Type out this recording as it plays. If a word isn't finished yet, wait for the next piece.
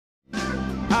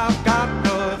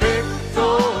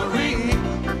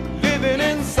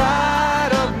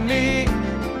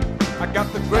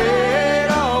the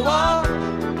greater one.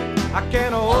 I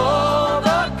can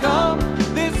overcome.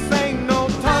 This ain't no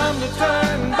time to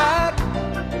turn back,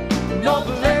 no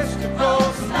place to grow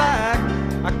slack.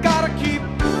 I gotta keep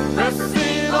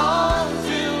pressing on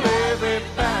till every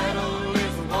battle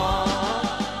is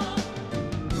won.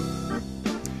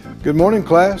 Good morning,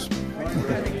 class.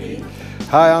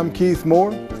 Hi, I'm Keith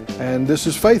Moore, and this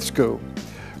is Faith School.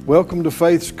 Welcome to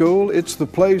Faith School. It's the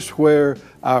place where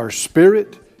our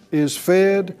spirit is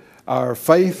fed, our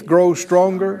faith grows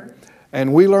stronger,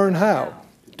 and we learn how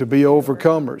to be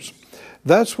overcomers.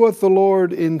 That's what the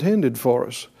Lord intended for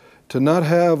us, to not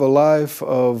have a life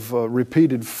of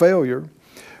repeated failure,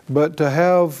 but to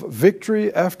have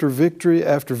victory after victory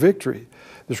after victory.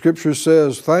 The Scripture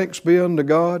says, "Thanks be unto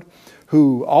God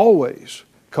who always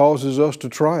causes us to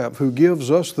triumph, who gives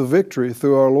us the victory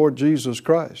through our Lord Jesus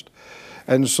Christ."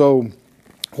 And so,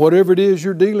 whatever it is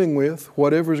you're dealing with,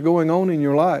 whatever is going on in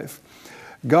your life,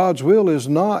 God's will is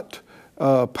not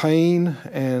pain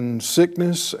and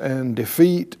sickness and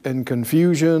defeat and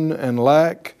confusion and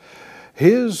lack.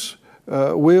 His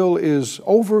will is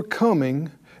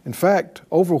overcoming, in fact,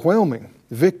 overwhelming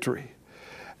victory.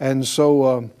 And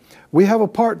so we have a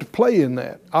part to play in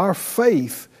that. Our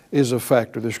faith is a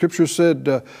factor. The Scripture said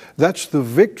that's the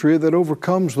victory that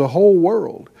overcomes the whole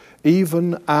world,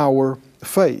 even our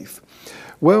faith.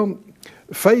 Well,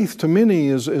 faith to many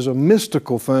is a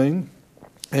mystical thing,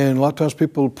 and a lot of times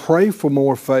people pray for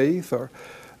more faith or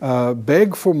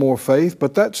beg for more faith,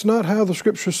 but that's not how the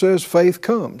Scripture says faith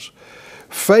comes.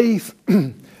 Faith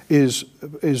is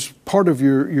part of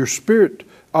your spirit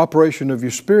operation of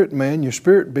your spirit man, your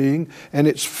spirit being, and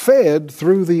it's fed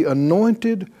through the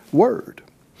anointed Word.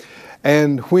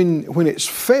 And when it's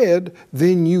fed,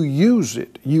 then you use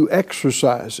it, you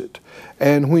exercise it.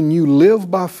 And when you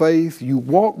live by faith, you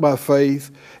walk by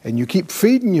faith, and you keep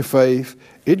feeding your faith,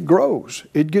 it grows,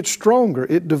 it gets stronger,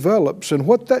 it develops. And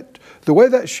the way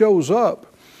that shows up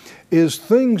is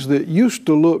things that used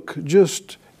to look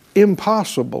just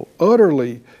impossible,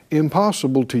 utterly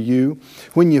impossible to you.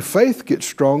 When your faith gets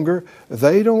stronger,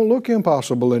 they don't look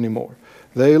impossible anymore.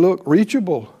 They look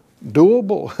reachable,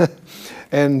 doable.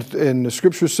 And the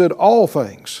Scripture said all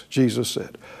things, Jesus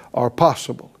said, are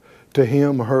possible to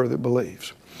him or her that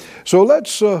believes. So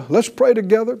let's pray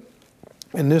together.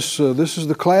 And this is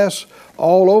the class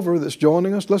all over that's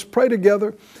joining us. Let's pray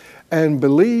together and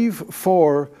believe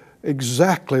for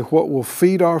exactly what will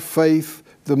feed our faith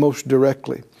the most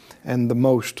directly and the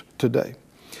most today.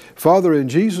 Father, in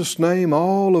Jesus' name,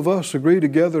 all of us agree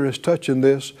together as touching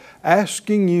this,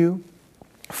 asking you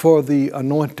for the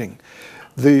anointing,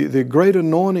 the great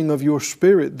anointing of your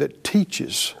Spirit that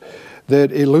teaches,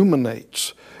 that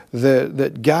illuminates,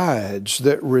 that guides,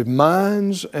 that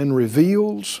reminds and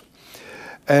reveals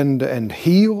and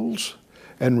heals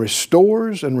and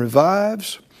restores and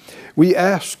revives. We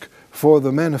ask for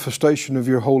the manifestation of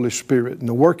your Holy Spirit and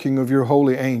the working of your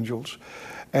holy angels.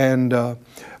 And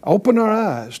open our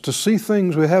eyes to see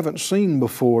things we haven't seen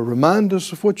before. Remind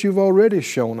us of what you've already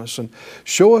shown us and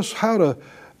show us how to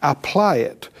apply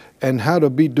it and how to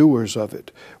be doers of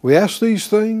it. We ask these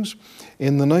things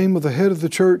in the name of the head of the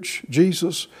church,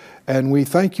 Jesus, and we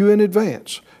thank you in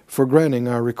advance for granting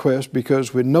our request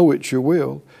because we know it's your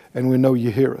will and we know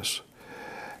you hear us.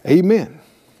 Amen.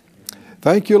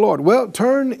 Thank you, Lord. Well,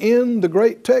 turn in the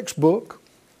great textbook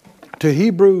to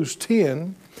Hebrews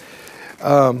 10.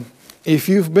 If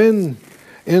you've been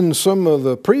in some of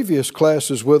the previous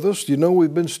classes with us, you know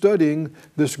we've been studying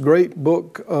this great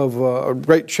book of, a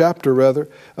great chapter rather,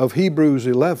 of Hebrews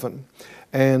 11.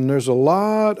 And there's a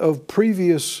lot of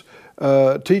previous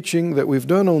teaching that we've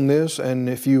done on this, and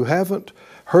if you haven't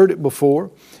heard it before,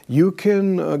 you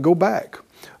can go back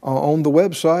on the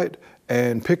website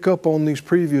and pick up on these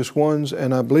previous ones,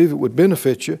 and I believe it would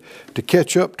benefit you to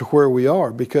catch up to where we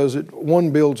are because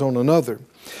one builds on another.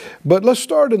 But let's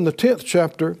start in the 10th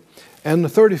chapter and the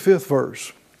 35th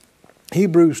verse.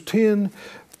 Hebrews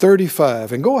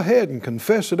 10:35. And go ahead and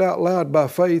confess it out loud by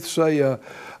faith. Say,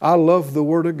 I love the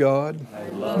Word of God. I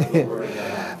love the Word of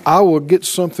God. I will get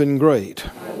something great,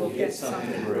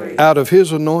 out of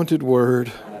His anointed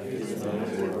Word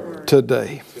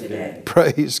today.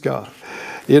 Praise God.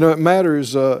 You know, it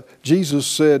matters. Jesus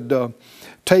said,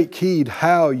 take heed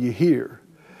how you hear.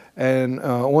 And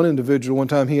one individual, one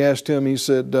time he asked him, he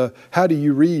said, how do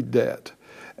you read that?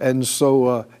 And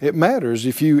so it matters.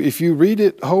 If you read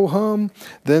it ho-hum,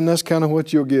 then that's kind of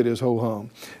what you'll get is ho-hum.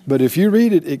 But if you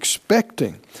read it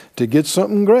expecting to get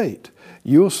something great,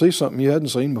 you'll see something you hadn't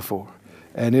seen before.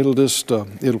 And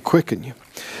it'll quicken you.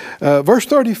 Verse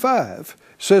 35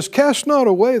 says, cast not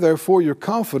away therefore your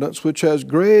confidence, which has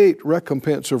great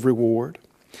recompense of reward.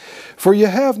 For you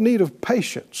have need of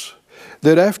patience,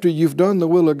 that after you've done the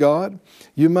will of God,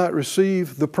 you might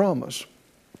receive the promise.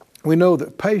 We know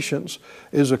that patience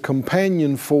is a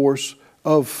companion force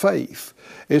of faith.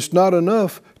 It's not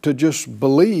enough to just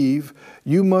believe.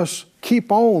 You must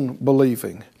keep on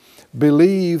believing.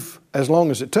 Believe as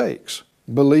long as it takes.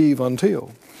 Believe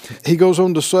until. He goes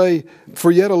on to say,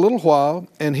 for yet a little while,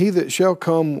 and he that shall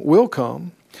come will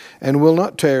come, and will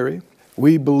not tarry.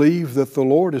 We believe that the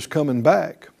Lord is coming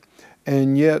back,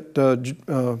 and yet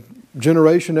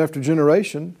generation after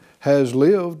generation has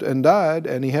lived and died,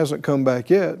 and he hasn't come back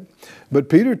yet. But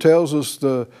Peter tells us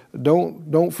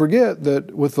don't forget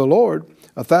that with the Lord,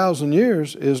 1,000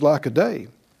 years is like a day.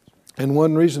 And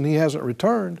one reason he hasn't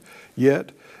returned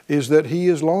yet is that he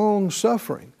is long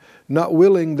suffering, not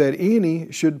willing that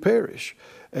any should perish.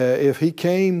 If he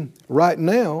came right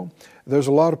now, there's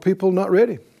a lot of people not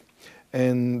ready,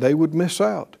 and they would miss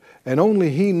out. And only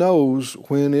he knows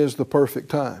when is the perfect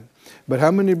time. But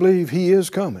how many believe he is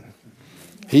coming?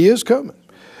 He is coming.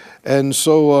 And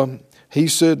so he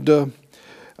said, a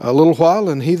little while,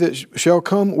 and he that shall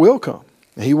come will come.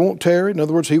 He won't tarry. In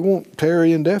other words, he won't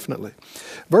tarry indefinitely.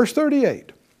 Verse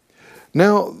 38.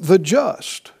 Now the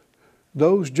just,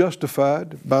 those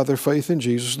justified by their faith in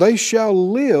Jesus, they shall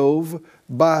live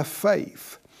by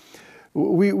faith.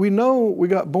 We know we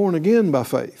got born again by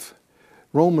faith.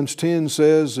 Romans 10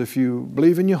 says, if you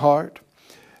believe in your heart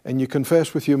and you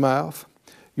confess with your mouth,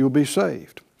 you'll be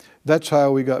saved. That's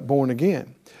how we got born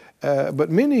again. But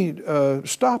many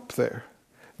stopped there.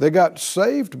 They got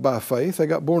saved by faith, they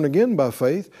got born again by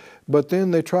faith, but then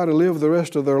they try to live the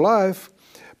rest of their life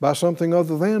by something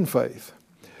other than faith.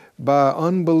 By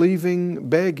unbelieving,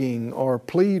 begging, or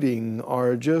pleading,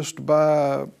 or just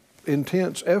by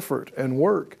intense effort and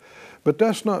work. But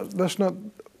that's not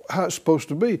how it's supposed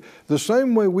to be. The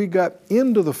same way we got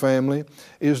into the family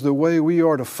is the way we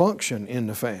are to function in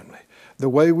the family. The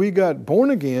way we got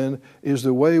born again is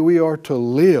the way we are to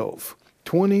live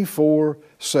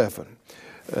 24/7.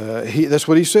 That's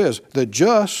what he says. The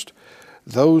just,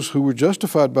 those who were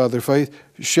justified by their faith,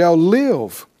 shall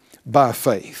live by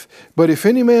faith. But if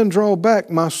any man draw back,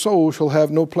 my soul shall have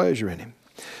no pleasure in him.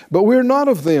 But we're not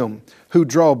of them who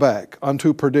draw back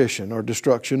unto perdition or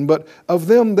destruction, but of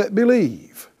them that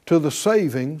believe to the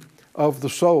saving of the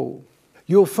soul.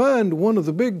 You'll find one of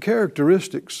the big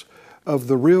characteristics of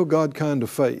the real God kind of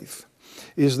faith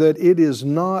is that it is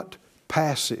not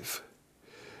passive.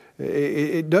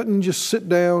 It doesn't just sit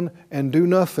down and do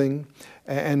nothing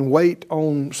and wait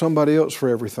on somebody else for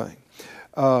everything.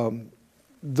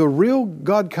 The real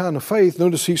God kind of faith,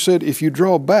 notice he said, if you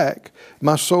draw back,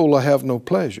 my soul I have no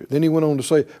pleasure. Then he went on to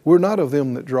say, we're not of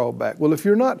them that draw back. Well, if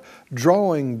you're not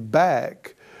drawing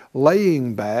back,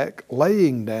 laying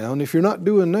down, if you're not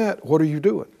doing that, what are you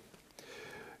doing?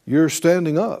 You're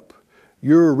standing up.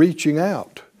 You're reaching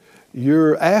out.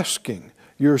 You're asking.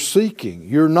 You're seeking.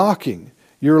 You're knocking.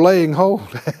 You're laying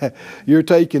hold. You're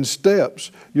taking steps.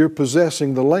 You're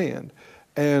possessing the land.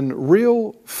 And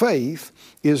real faith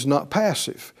is not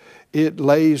passive. It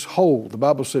lays hold. The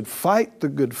Bible said, fight the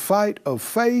good fight of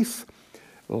faith,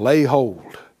 lay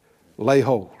hold. Lay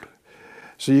hold.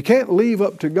 So you can't leave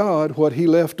up to God what He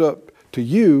left up to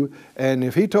you. And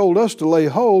if He told us to lay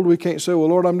hold, we can't say, well,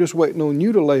 Lord, I'm just waiting on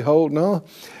you to lay hold. No.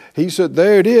 He said,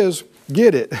 there it is.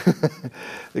 Get it.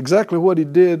 Exactly what He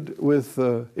did with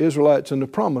Israelites in the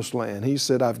Promised Land. He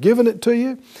said, I've given it to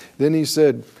you. Then He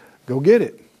said, go get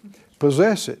it.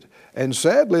 Possess it. And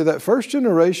sadly, that first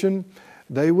generation,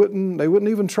 they wouldn't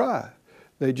even try.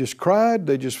 They just cried.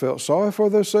 They just felt sorry for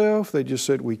themselves. They just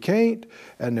said, we can't.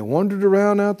 And they wandered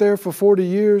around out there for 40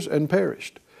 years and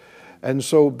perished. And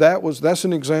so that's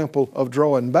an example of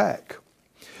drawing back.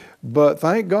 But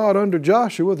thank God under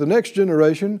Joshua, the next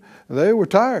generation, they were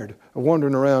tired of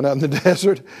wandering around out in the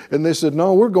desert. And they said,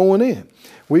 no, we're going in.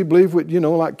 We believe,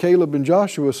 like Caleb and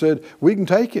Joshua said, we can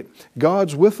take it.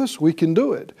 God's with us. We can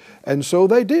do it. And so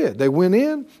they did. They went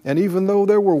in, and even though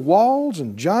there were walls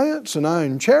and giants and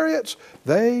iron chariots,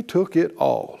 they took it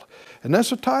all. And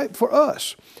that's a type for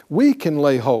us. We can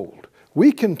lay hold.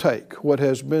 We can take what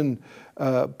has been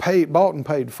bought and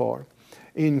paid for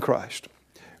in Christ.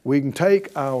 We can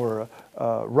take our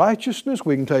righteousness,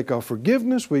 we can take our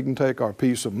forgiveness, we can take our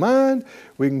peace of mind,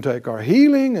 we can take our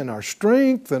healing and our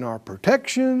strength and our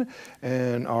protection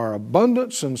and our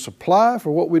abundance and supply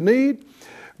for what we need.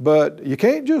 But you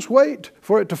can't just wait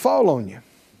for it to fall on you.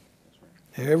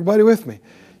 Everybody with me?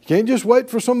 You can't just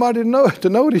wait for somebody to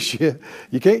notice you.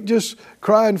 You can't just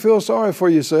cry and feel sorry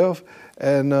for yourself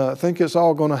and think it's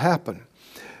all going to happen.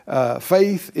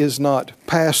 Faith is not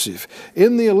passive.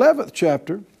 In the 11th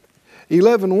chapter,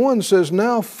 11:1 says,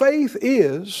 now faith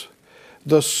is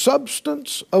the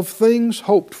substance of things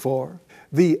hoped for,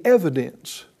 the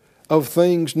evidence of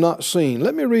things not seen.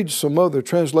 Let me read some other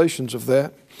translations of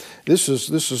that. This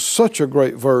is such a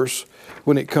great verse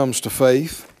when it comes to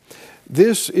faith.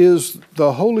 This is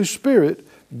the Holy Spirit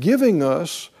giving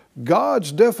us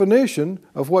God's definition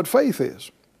of what faith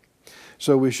is.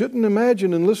 So we shouldn't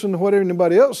imagine and listen to what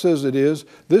anybody else says it is.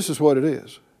 This is what it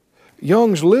is.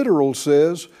 Young's Literal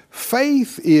says,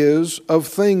 faith is of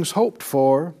things hoped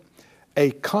for,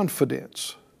 a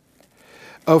confidence.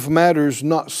 Of matters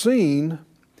not seen,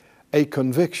 a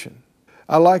conviction.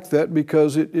 I like that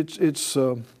because it's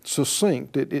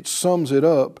succinct. It sums it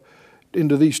up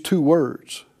into these two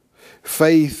words.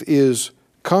 Faith is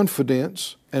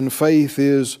confidence and faith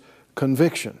is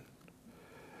conviction.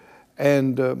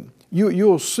 And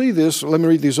you'll see this. Let me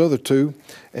read these other two,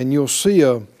 and you'll see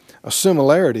a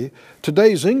similarity.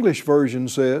 Today's English version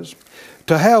says,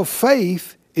 to have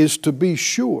faith is to be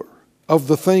sure of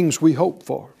the things we hope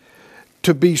for,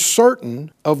 to be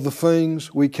certain of the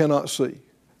things we cannot see.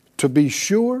 To be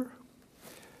sure,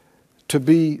 to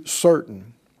be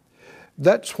certain.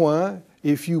 That's why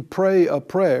if you pray a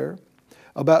prayer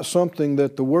about something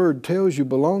that the Word tells you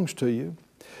belongs to you,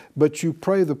 but you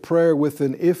pray the prayer with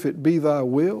an "if it be thy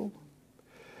will,"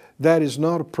 that is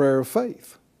not a prayer of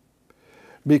faith.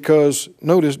 Because,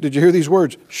 notice, did you hear these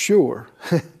words? Sure,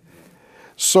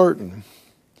 certain,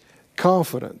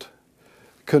 confident,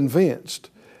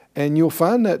 convinced. And you'll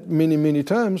find that many, many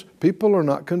times people are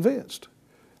not convinced.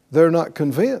 They're not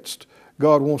convinced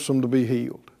God wants them to be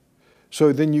healed.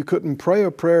 So then you couldn't pray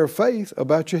a prayer of faith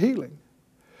about your healing.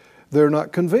 They're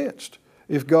not convinced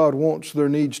if God wants their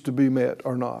needs to be met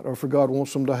or not, or if God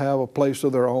wants them to have a place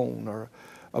of their own, or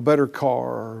a better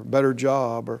car, or a better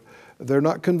job, or they're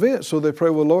not convinced. So they pray,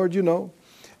 well, Lord, you know,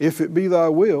 if it be thy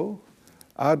will,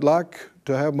 I'd like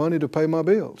to have money to pay my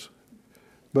bills.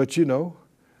 But you know,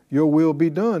 your will be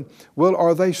done. Well,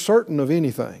 are they certain of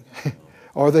anything?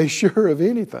 Are they sure of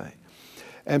anything?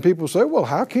 And people say, well,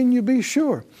 how can you be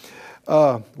sure?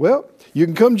 Well, you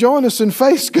can come join us in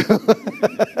Faith School.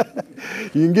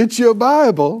 You can get you a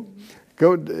Bible.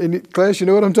 Go in class, you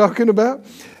know what I'm talking about?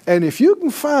 And if you can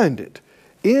find it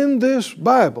in this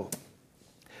Bible,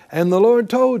 and the Lord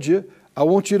told you, I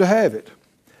want you to have it.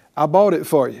 I bought it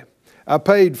for you. I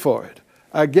paid for it.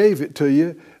 I gave it to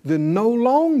you. Then no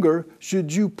longer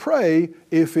should you pray,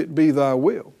 if it be thy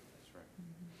will.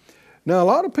 Now, a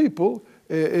lot of people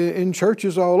in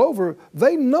churches all over,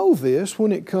 they know this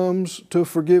when it comes to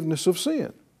forgiveness of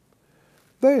sin.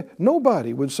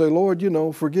 Nobody would say, Lord, you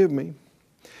know, forgive me,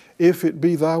 if it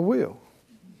be thy will.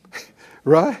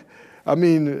 Right? I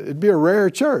mean, it'd be a rare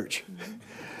church.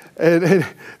 And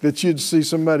that you'd see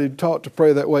somebody taught to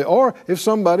pray that way. Or if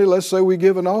somebody, let's say we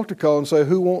give an altar call and say,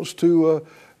 who wants to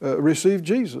receive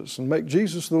Jesus and make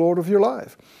Jesus the Lord of your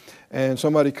life? And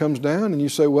somebody comes down and you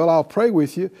say, well, I'll pray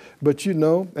with you, but you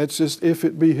know, it's just if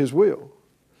it be His will.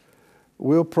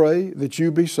 We'll pray that you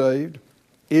be saved,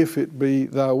 if it be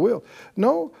thy will.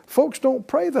 No, folks don't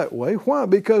pray that way. Why?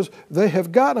 Because they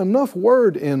have got enough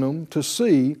word in them to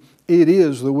see it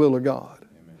is the will of God.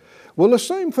 Amen. Well, the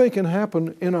same thing can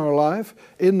happen in our life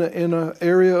in the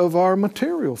area of our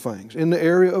material things, in the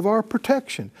area of our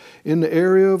protection, in the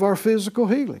area of our physical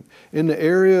healing, in the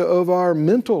area of our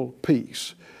mental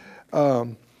peace.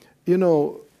 You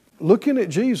know, looking at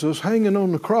Jesus hanging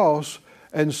on the cross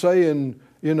and saying,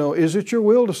 you know, is it your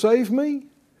will to save me?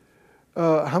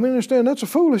 How many understand that's a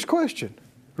foolish question,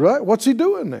 right? What's He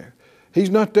doing there? He's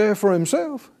not there for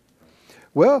Himself.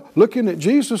 Well, looking at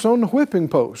Jesus on the whipping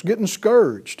post, getting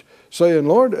scourged, saying,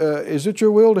 Lord, is it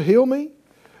your will to heal me?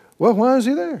 Well, why is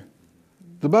He there?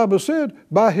 The Bible said,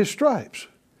 by His stripes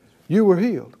you were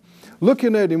healed.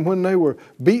 Looking at Him when they were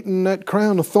beating that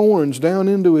crown of thorns down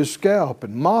into His scalp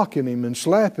and mocking Him and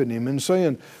slapping Him and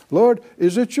saying, Lord,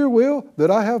 is it your will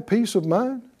that I have peace of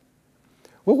mind?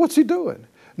 Well, what's He doing?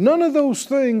 None of those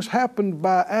things happened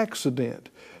by accident.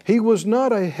 He was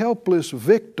not a helpless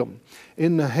victim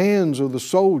in the hands of the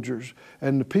soldiers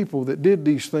and the people that did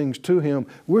these things to Him.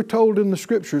 We're told in the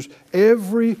Scriptures,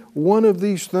 every one of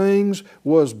these things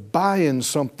was buying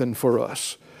something for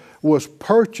us, was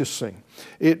purchasing.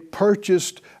 It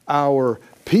purchased our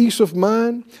peace of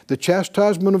mind. The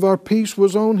chastisement of our peace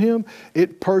was on Him.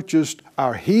 It purchased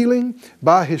our healing.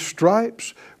 By His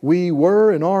stripes we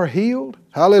were and are healed.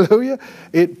 Hallelujah.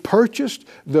 It purchased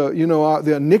the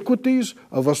iniquities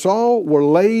of us all were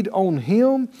laid on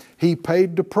Him. He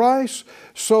paid the price.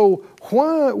 So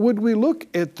why would we look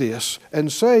at this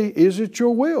and say, is it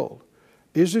your will?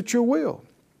 Is it your will?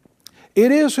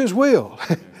 It is His will.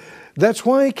 That's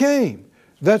why He came.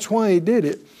 That's why He did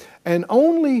it. And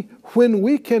only when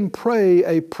we can pray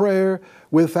a prayer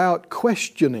without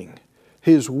questioning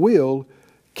His will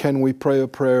can we pray a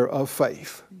prayer of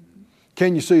faith.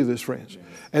 Can you see this, friends?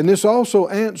 And this also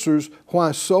answers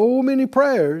why so many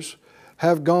prayers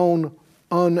have gone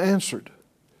unanswered.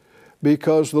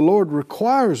 Because the Lord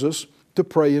requires us to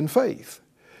pray in faith.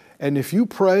 And if you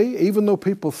pray, even though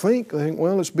people think,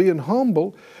 well, it's being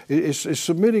humble, it's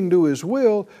submitting to His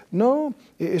will. No,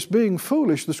 it's being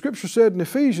foolish. The Scripture said in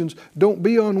Ephesians, don't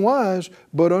be unwise,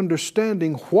 but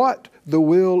understanding what the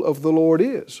will of the Lord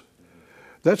is.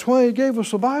 That's why He gave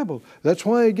us a Bible. That's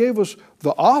why He gave us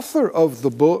the author of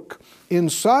the book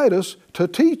inside us to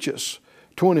teach us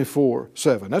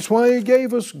 24/7. That's why He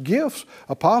gave us gifts,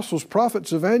 apostles,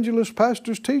 prophets, evangelists,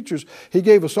 pastors, teachers. He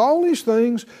gave us all these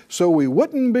things so we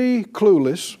wouldn't be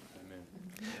clueless.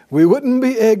 We wouldn't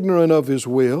be ignorant of His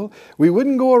will. We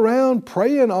wouldn't go around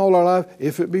praying all our life,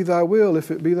 if it be Thy will,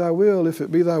 if it be Thy will, if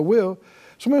it be Thy will.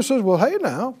 Somebody says, well, hey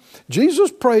now,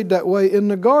 Jesus prayed that way in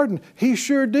the garden. He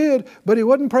sure did, but He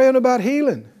wasn't praying about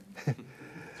healing.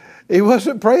 He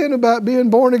wasn't praying about being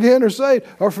born again or saved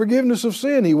or forgiveness of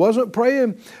sin. He wasn't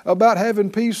praying about having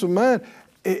peace of mind.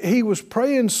 He was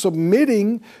praying,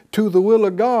 submitting to the will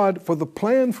of God for the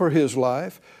plan for His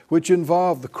life, which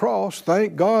involved the cross.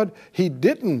 Thank God He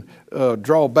didn't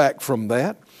draw back from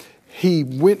that. He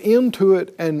went into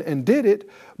it and did it.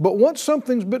 But once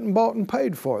something's been bought and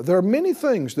paid for, there are many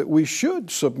things that we should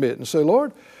submit and say,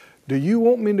 Lord, do you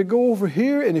want me to go over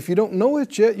here? And if you don't know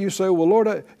it yet, you say, well,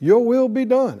 Lord, your will be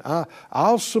done.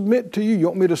 I'll submit to you. You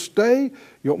want me to stay?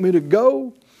 You want me to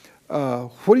go?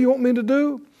 What do you want me to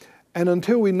do? And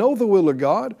until we know the will of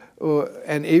God,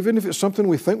 and even if it's something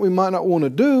we think we might not want to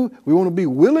do, we want to be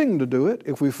willing to do it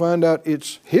if we find out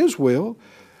it's His will.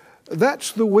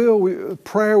 That's the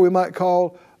prayer we might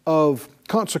call of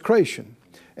consecration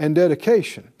and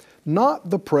dedication, not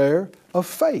the prayer of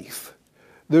faith.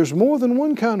 There's more than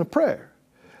one kind of prayer.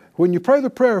 When you pray the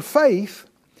prayer of faith,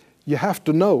 you have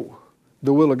to know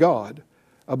the will of God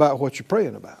about what you're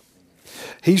praying about.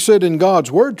 He said in God's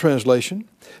Word translation,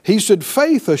 He said,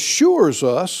 faith assures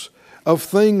us of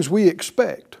things we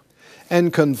expect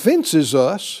and convinces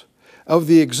us of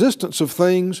the existence of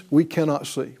things we cannot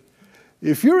see.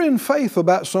 If you're in faith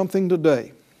about something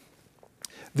today,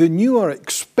 then you are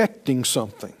expecting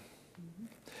something.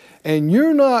 And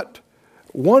you're not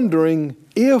wondering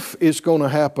if it's going to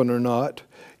happen or not.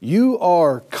 You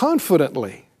are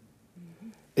confidently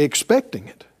expecting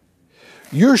it.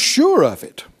 You're sure of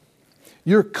it.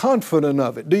 You're confident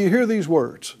of it. Do you hear these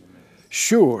words?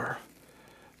 Sure,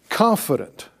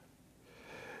 confident.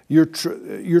 You're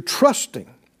trusting.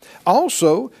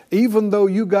 Also, even though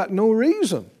you got no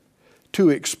reason to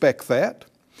expect that,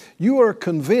 you are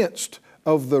convinced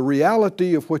of the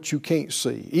reality of what you can't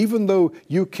see. Even though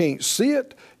you can't see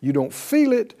it, you don't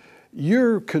feel it,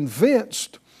 you're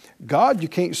convinced. God, you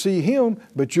can't see Him,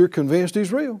 but you're convinced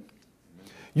He's real.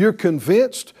 You're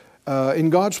convinced in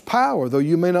God's power, though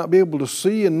you may not be able to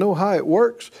see and know how it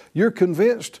works, you're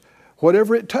convinced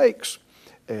whatever it takes,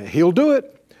 He'll do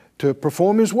it to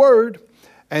perform His word.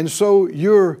 And so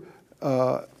your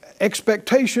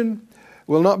expectation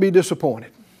will not be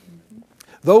disappointed.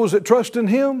 Those that trust in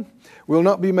Him will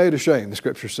not be made ashamed, the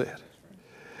Scripture said.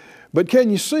 But can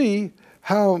you see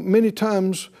how many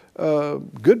times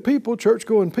good people,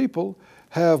 church-going people,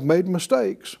 have made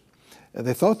mistakes? And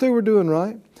they thought they were doing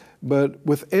right, but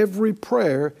with every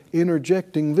prayer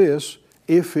interjecting this,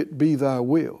 if it be Thy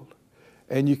will.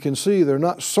 And you can see they're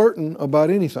not certain about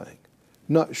anything,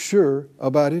 not sure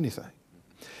about anything.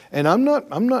 And I'm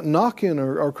not knocking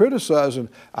or criticizing.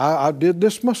 I did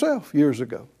this myself years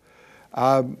ago.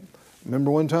 I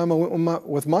remember one time I went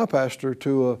with my pastor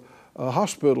to a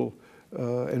hospital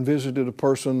and visited a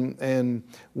person, and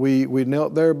we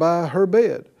knelt there by her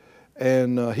bed.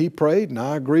 And he prayed, and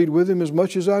I agreed with him as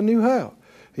much as I knew how.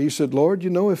 He said, Lord,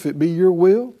 if it be your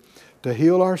will to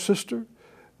heal our sister,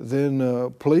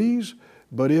 then please.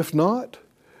 But if not,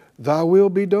 Thy will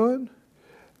be done.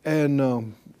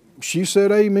 And she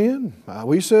said amen.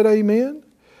 We said amen.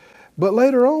 But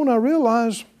later on I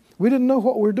realized we didn't know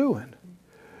what we're doing.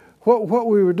 What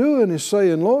we were doing is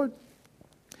saying, Lord,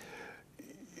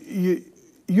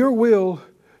 your will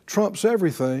trumps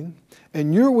everything,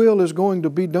 and your will is going to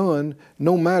be done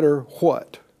no matter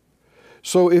what.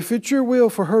 So if it's your will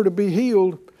for her to be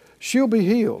healed, she'll be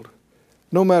healed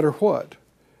no matter what.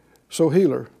 So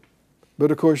heal her.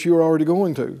 But of course you're already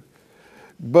going to.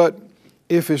 But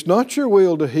if it's not your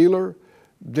will to heal her,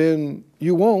 then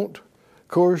you won't. Of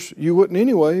course, you wouldn't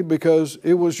anyway, because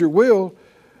it was your will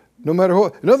no matter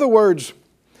what. In other words,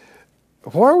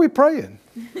 why are we praying?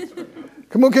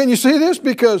 Come on, can you see this?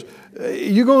 Because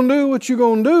you're going to do what you're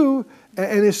going to do,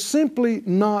 and it's simply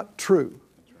not true.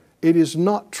 It is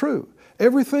not true.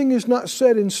 Everything is not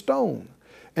set in stone,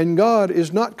 and God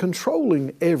is not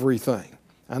controlling everything.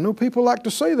 I know people like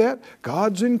to say that.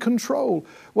 God's in control.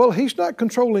 Well, He's not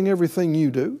controlling everything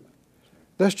you do.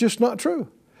 That's just not true.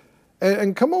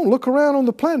 And come on, look around on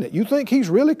the planet. You think He's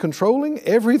really controlling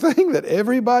everything that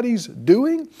everybody's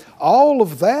doing? All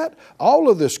of that, all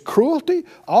of this cruelty,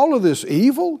 all of this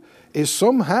evil is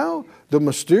somehow the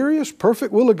mysterious,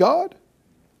 perfect will of God?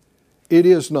 It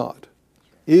is not.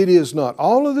 It is not.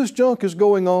 All of this junk is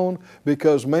going on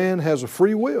because man has a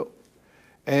free will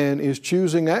and is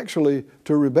choosing actually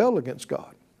to rebel against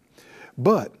God.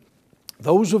 But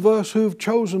those of us who've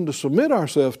chosen to submit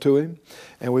ourselves to Him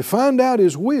and we find out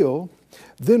His will,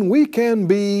 then we can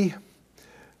be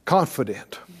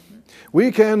confident.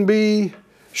 We can be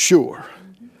sure.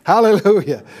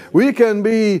 Hallelujah. We can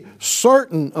be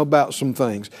certain about some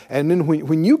things. And then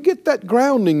when you get that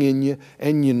grounding in you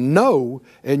and you know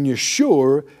and you're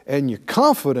sure and you're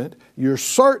confident, you're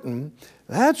certain,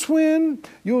 that's when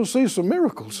you'll see some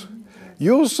miracles.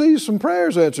 You'll see some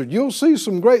prayers answered. You'll see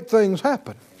some great things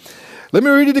happen. Let me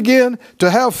read it again. To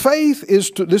have faith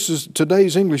is to, this is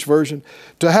today's English version,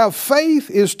 to have faith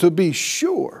is to be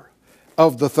sure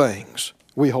of the things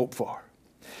we hope for,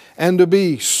 and to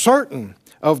be certain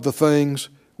of the things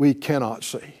we cannot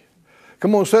see.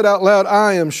 Come on, say it out loud.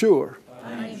 I am sure,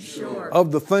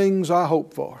 of the things I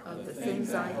hope for,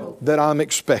 that I'm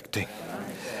expecting.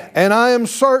 And I am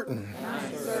certain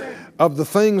of the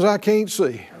things I can't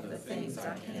see.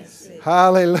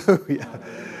 Hallelujah.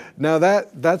 Now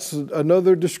that's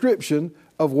another description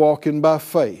of walking by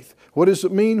faith. What does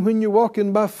it mean when you're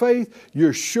walking by faith?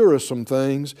 You're sure of some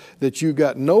things that you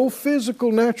got no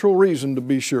physical, natural reason to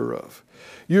be sure of.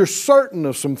 You're certain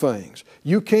of some things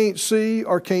you can't see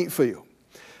or can't feel.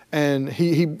 And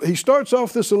he starts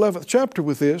off this 11th chapter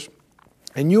with this,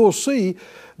 and you'll see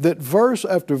that verse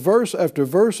after verse after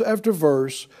verse after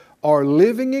verse are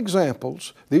living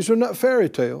examples. These are not fairy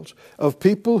tales of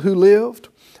people who lived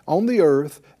on the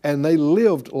earth and they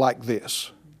lived like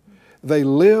this. They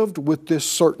lived with this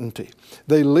certainty.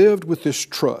 They lived with this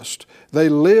trust. They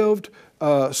lived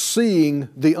seeing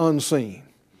the unseen.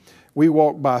 We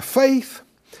walk by faith,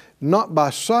 not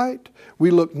by sight. We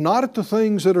look not at the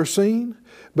things that are seen,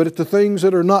 but at the things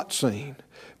that are not seen.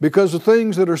 Because the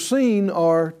things that are seen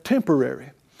are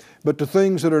temporary, but the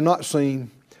things that are not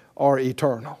seen are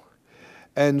eternal.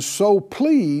 And so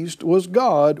pleased was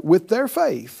God with their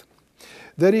faith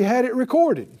that He had it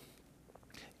recorded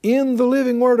in the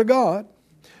living Word of God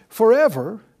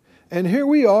forever. And here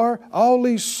we are all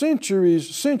these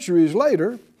centuries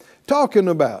later talking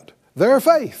about their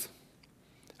faith.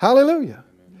 Hallelujah.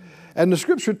 And the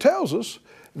Scripture tells us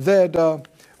that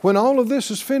when all of this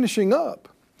is finishing up,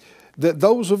 that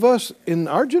those of us in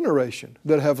our generation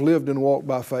that have lived and walked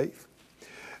by faith,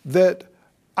 that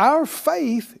our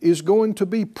faith is going to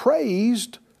be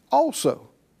praised also.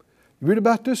 You read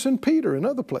about this in Peter and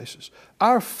other places.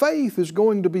 Our faith is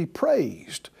going to be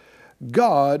praised.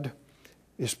 God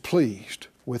is pleased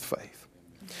with faith.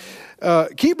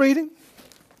 Keep reading.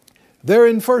 There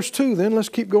in verse 2 then, let's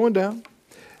keep going down.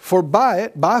 For by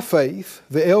it, by faith,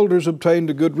 the elders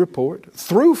obtained a good report.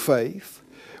 Through faith,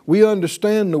 we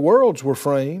understand the worlds were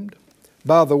framed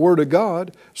by the Word of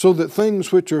God, so that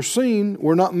things which are seen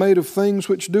were not made of things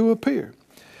which do appear.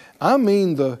 I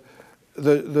mean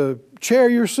the chair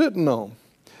you're sitting on,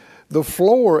 the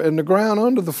floor and the ground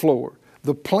under the floor,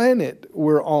 the planet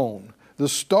we're on, the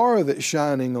star that's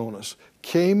shining on us,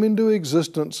 came into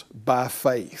existence by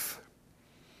faith.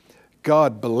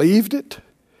 God believed it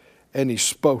and He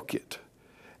spoke it.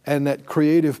 And that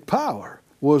creative power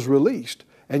was released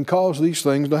and caused these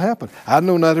things to happen. I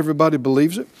know not everybody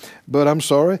believes it, but I'm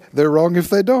sorry, they're wrong if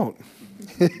they don't.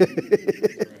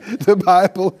 The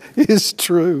Bible is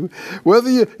true.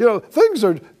 Whether things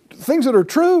that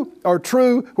are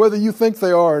true whether you think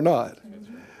they are or not.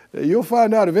 You'll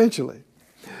find out eventually.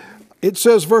 It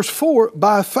says, verse 4,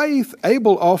 by faith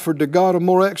Abel offered to God a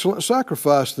more excellent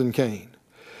sacrifice than Cain,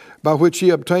 by which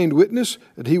he obtained witness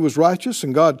that he was righteous,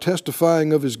 and God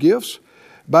testifying of his gifts,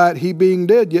 by it he being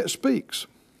dead yet speaks.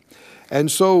 And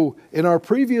so in our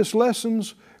previous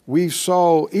lessons, we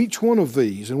saw each one of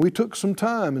these, and we took some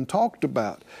time and talked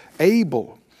about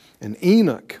Abel and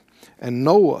Enoch and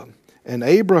Noah and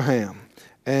Abraham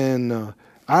and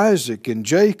Isaac and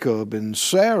Jacob and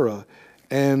Sarah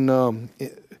and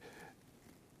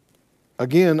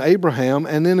again Abraham.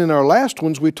 And then in our last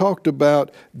ones, we talked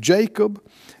about Jacob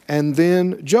and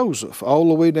then Joseph, all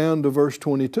the way down to verse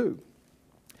 22.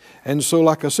 And so,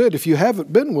 like I said, if you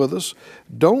haven't been with us,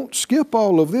 don't skip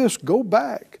all of this. Go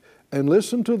back and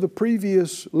listen to the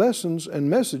previous lessons and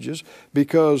messages,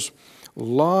 because a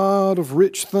lot of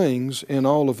rich things in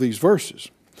all of these verses.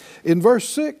 In verse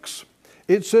 6,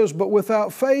 it says, "But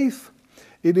without faith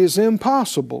it is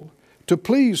impossible to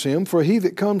please Him, for he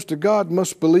that comes to God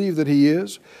must believe that He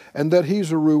is, and that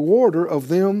He's a rewarder of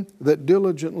them that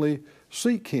diligently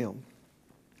seek Him."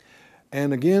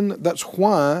 And again, that's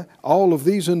why all of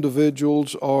these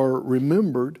individuals are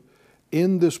remembered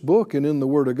in this book and in the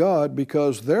Word of God,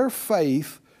 because their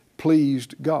faith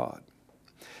pleased God.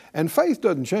 And faith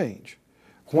doesn't change.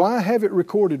 Why have it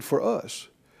recorded for us?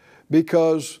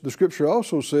 Because the Scripture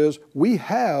also says we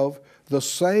have the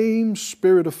same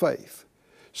spirit of faith.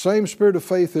 Same spirit of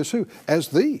faith as who? As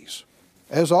these,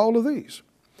 as all of these.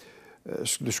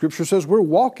 The Scripture says we're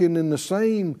walking in the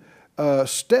same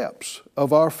steps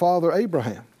of our father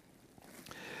Abraham.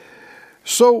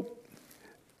 So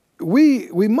we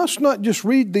must not just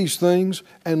read these things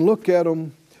and look at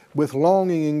them with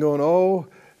longing and going, oh,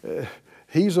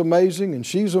 he's amazing and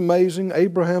she's amazing,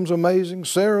 Abraham's amazing,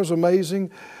 Sarah's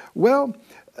amazing. Well,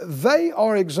 they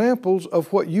are examples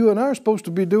of what you and I are supposed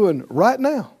to be doing right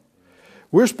now.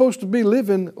 We're supposed to be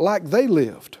living like they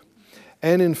lived.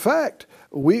 And in fact,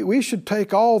 we should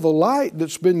take all the light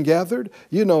that's been gathered.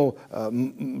 You know, a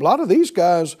lot of these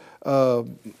guys, well,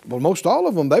 most all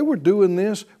of them, they were doing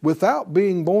this without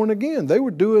being born again. They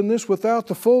were doing this without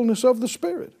the fullness of the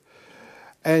Spirit.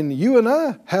 And you and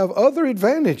I have other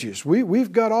advantages.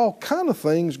 We've got all kind of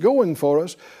things going for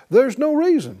us. There's no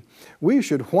reason we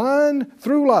should whine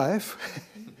through life.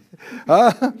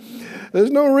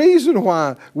 There's no reason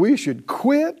why we should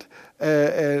quit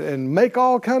and make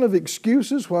all kind of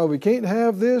excuses why we can't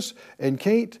have this and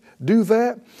can't do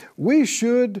that. We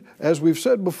should, as we've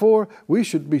said before, we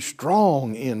should be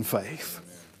strong in faith.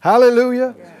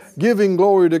 Hallelujah. Yes. Giving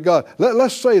glory to God.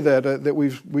 Let's say that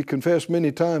we confess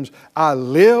many times. I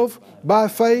live by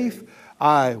faith.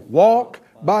 I walk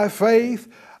by faith.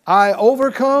 I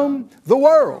overcome the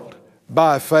world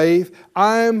by faith.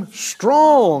 I'm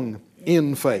strong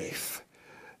in faith.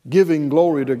 Giving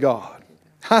glory to God.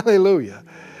 Hallelujah.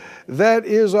 That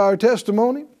is our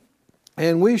testimony.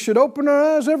 And we should open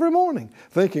our eyes every morning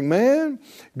thinking, man,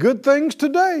 good things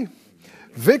today,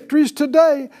 victories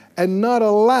today, and not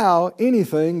allow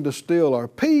anything to steal our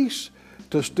peace,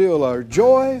 to steal our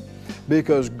joy,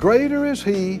 because greater is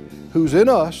He who's in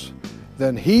us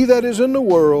than he that is in the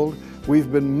world.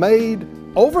 We've been made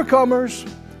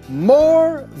overcomers,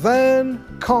 more than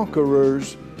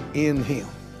conquerors in Him.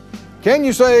 Can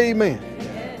you say amen?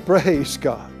 Amen. Praise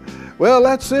God. Well,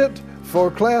 that's it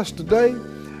for class today.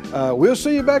 We'll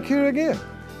see you back here again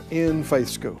in Faith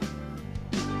School.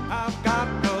 I've got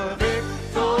the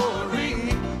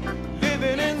victory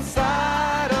living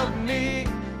inside of me.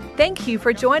 Thank you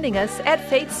for joining us at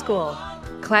Faith School.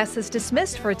 Class is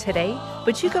dismissed for today,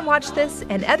 but you can watch this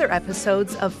and other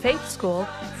episodes of Faith School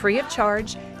free of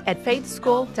charge at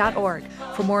faithschool.org.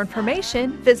 For more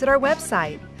information, visit our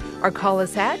website or call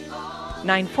us at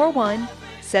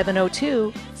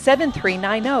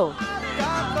 941-702-7390.